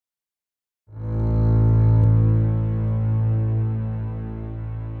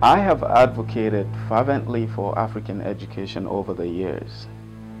I have advocated fervently for African education over the years,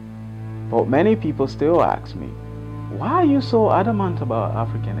 but many people still ask me, why are you so adamant about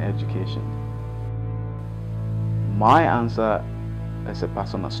African education? My answer is a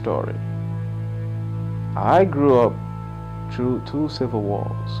personal story. I grew up through 2 civil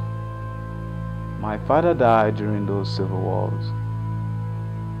wars. My father died during those civil wars.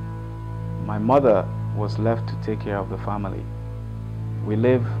 My mother was left to take care of the family. We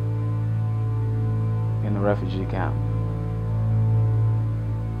live in a refugee camp.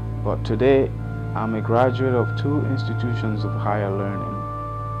 But today, I'm a graduate of 2 institutions of higher learning,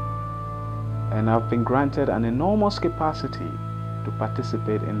 and I've been granted an enormous capacity to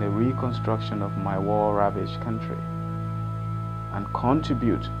participate in the reconstruction of my war-ravaged country and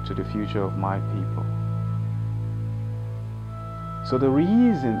contribute to the future of my people. So the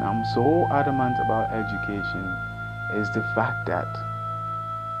reason I'm so adamant about education is the fact that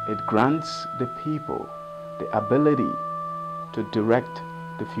it grants the people the ability to direct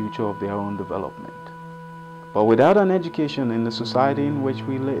the future of their own development. But without an education in the society in which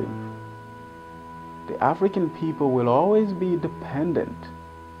we live, the African people will always be dependent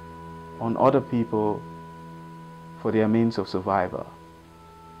on other people for their means of survival.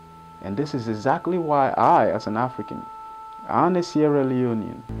 And this is exactly why I, as an African and a Sierra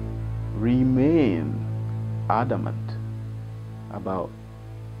Leonean, remain adamant about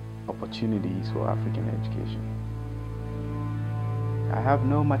opportunities for African education. I have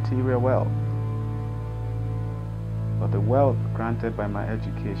no material wealth, but the wealth granted by my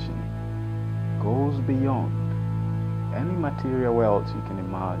education goes beyond any material wealth you can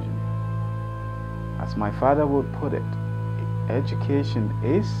imagine. As my father would put it, education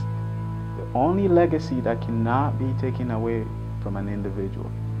is the only legacy that cannot be taken away from an individual.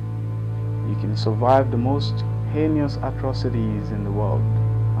 You can survive the most heinous atrocities in the world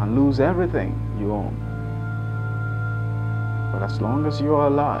and lose everything you own. But as long as you are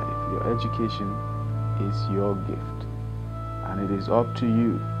alive, your education is your gift, and it is up to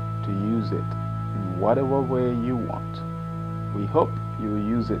you to use it in whatever way you want. We hope you will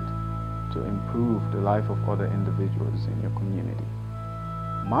use it to improve the life of other individuals in your community.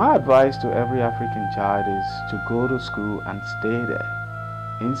 My advice to every African child is to go to school and stay there,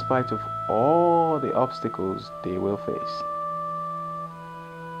 in spite of all the obstacles they will face.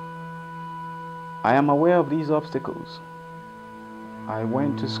 I am aware of these obstacles. I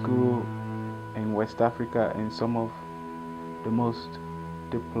went to school in West Africa in some of the most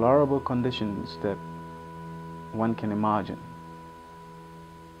deplorable conditions that one can imagine.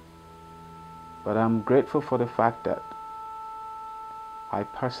 But I'm grateful for the fact that I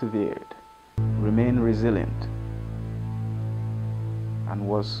persevered, remained resilient, and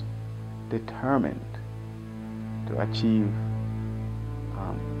was determined to achieve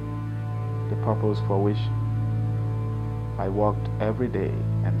the purpose for which I walked every day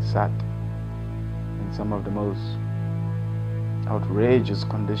and sat in some of the most outrageous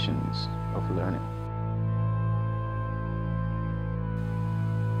conditions of learning.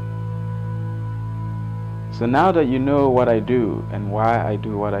 So now that you know what I do and why I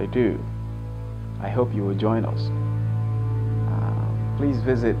do what I do, I hope you will join us. Please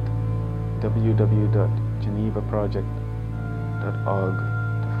visit www.jenebaproject.org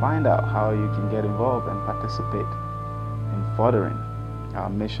to find out how you can get involved and participate in furthering our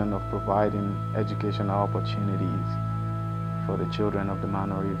mission of providing educational opportunities for the children of the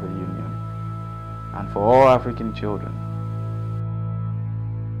Mano River Union and for all African children